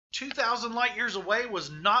2,000 Light Years Away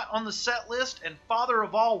was not on the set list, and Father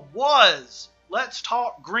of All was. Let's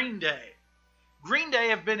talk Green Day. Green Day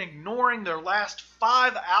have been ignoring their last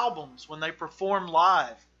 5 albums when they perform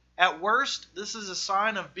live. At worst, this is a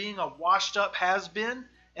sign of being a washed-up has-been,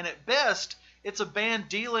 and at best, it's a band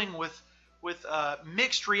dealing with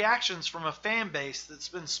mixed reactions from a fan base that's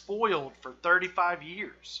been spoiled for 35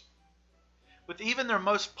 years. With even their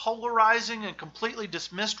most polarizing and completely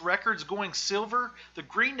dismissed records going silver, the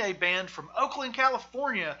Green Day band from Oakland,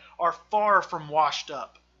 California are far from washed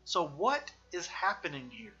up. So what is happening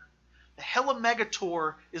here? The Hella Mega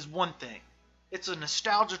Tour is one thing. It's a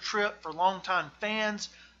nostalgia trip for longtime fans.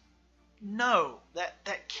 No,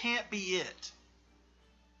 that can't be it.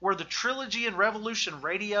 Were the Trilogy and Revolution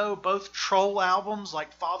Radio both troll albums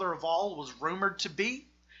like Father of All was rumored to be?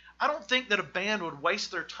 I don't think that a band would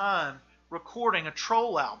waste their time recording a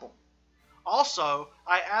troll album. Also,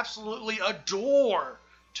 I absolutely adore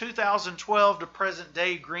 2012 to present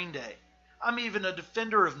day Green Day. I'm even a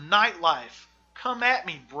defender of nightlife. Come at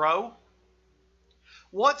me, bro.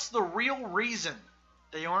 What's the real reason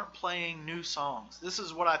they aren't playing new songs? This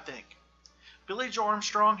is what I think. Billie Joe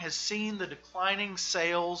Armstrong has seen the declining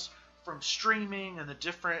sales from streaming and the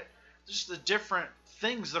different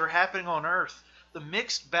things that are happening on Earth, the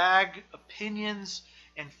mixed bag opinions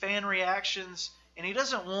and fan reactions, and he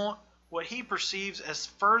doesn't want what he perceives as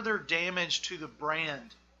further damage to the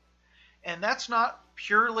brand. And that's not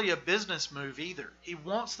purely a business move either. He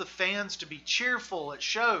wants the fans to be cheerful at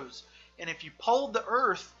shows, and if you polled the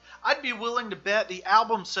Earth, I'd be willing to bet the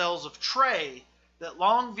album sales of Trey that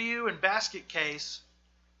Longview and Basket Case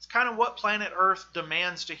is kind of what planet Earth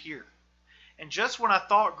demands to hear. And just when I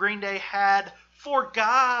thought Green Day had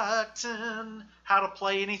forgotten how to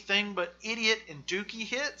play anything but idiot and dookie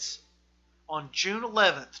hits, on June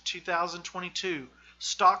 11th, 2022,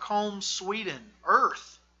 Stockholm, Sweden,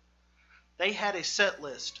 Earth, they had a set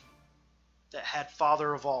list that had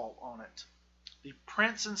Father of All on it. The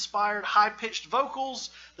Prince-inspired high-pitched vocals,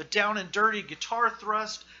 the down-and-dirty guitar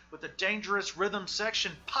thrust with a dangerous rhythm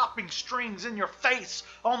section popping strings in your face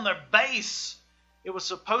on their bass. It was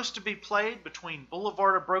supposed to be played between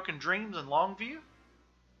Boulevard of Broken Dreams and Longview,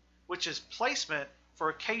 which is placement for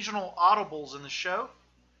occasional audibles in the show,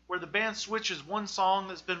 where the band switches one song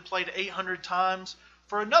that's been played 800 times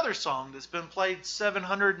for another song that's been played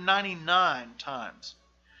 799 times.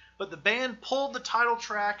 But the band pulled the title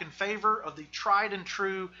track in favor of the tried and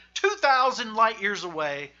true 2,000 Light Years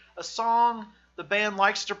Away, a song the band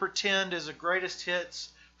likes to pretend is a greatest hits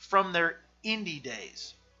from their indie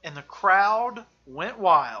days. And the crowd went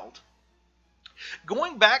wild.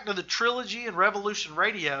 Going back to the Trilogy and Revolution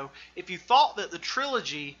Radio, if you thought that the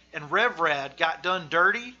Trilogy and Rev Rad got done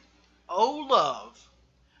dirty, oh love.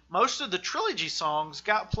 Most of the Trilogy songs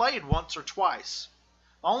got played once or twice.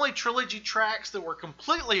 The only Trilogy tracks that were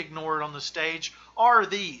completely ignored on the stage are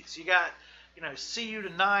these. You got, See You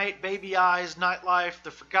Tonight, Baby Eyes, Nightlife,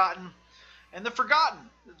 The Forgotten, and The Forgotten.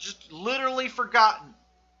 Just literally forgotten.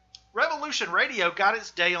 Revolution Radio got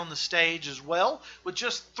its day on the stage as well, with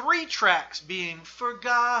just 3 tracks being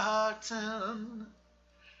forgotten.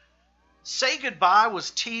 Say Goodbye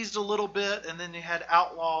was teased a little bit, and then you had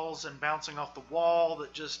Outlaws and Bouncing Off the Wall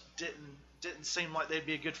that just didn't seem like they'd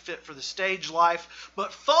be a good fit for the stage life.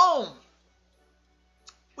 But Foam,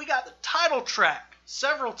 we got the title track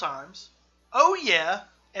several times, Oh Yeah,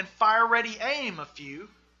 and Fire Ready Aim a few,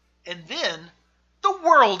 and then the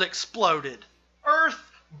world exploded. Earth,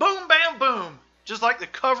 boom, bam, boom, just like the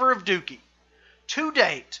cover of Dookie. To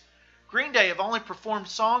date, Green Day have only performed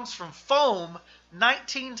songs from Foam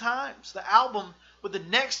 19 times. The album with the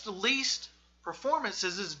next least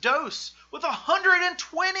performances is Dose, with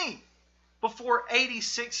 120, before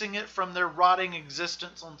 86ing it from their rotting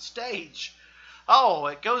existence on stage. Oh,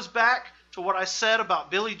 it goes back to what I said about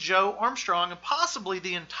Billie Joe Armstrong and possibly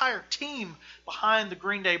the entire team behind the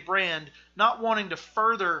Green Day brand not wanting to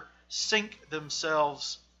further sink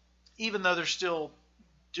themselves, even though they're still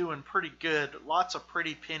doing pretty good. Lots of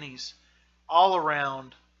pretty pennies all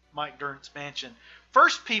around Mike Dirnt's mansion.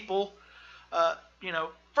 First people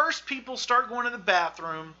start going to the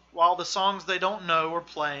bathroom while the songs they don't know are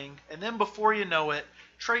playing, and then before you know it,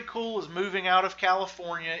 Trey Cool is moving out of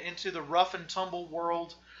California into the rough and tumble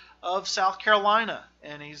world of South Carolina,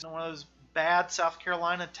 and he's one of those bad South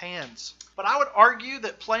Carolina tans. But I would argue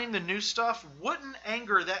that playing the new stuff wouldn't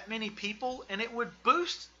anger that many people, and it would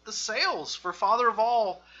boost the sales for Father of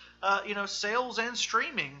All, sales and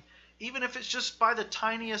streaming, even if it's just by the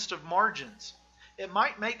tiniest of margins. It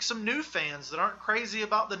might make some new fans that aren't crazy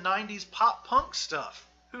about the 90s pop punk stuff.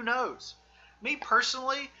 Who knows? Me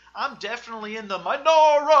personally, I'm definitely in the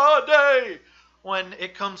minority when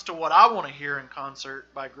it comes to what I want to hear in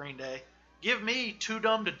concert by Green Day, give me Too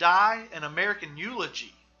Dumb to Die and American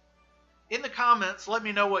Eulogy. In the comments, let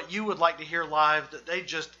me know what you would like to hear live that they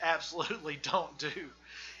just absolutely don't do.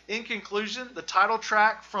 In conclusion, the title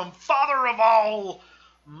track from Father of All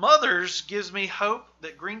Mothers gives me hope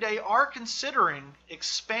that Green Day are considering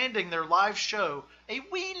expanding their live show a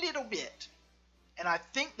wee little bit. And I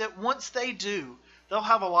think that once they do, they'll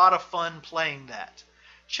have a lot of fun playing that.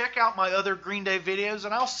 Check out my other Green Day videos,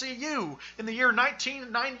 and I'll see you in the year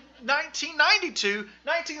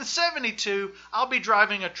 1972. I'll be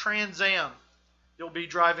driving a Trans Am. You'll be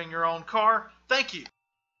driving your own car. Thank you.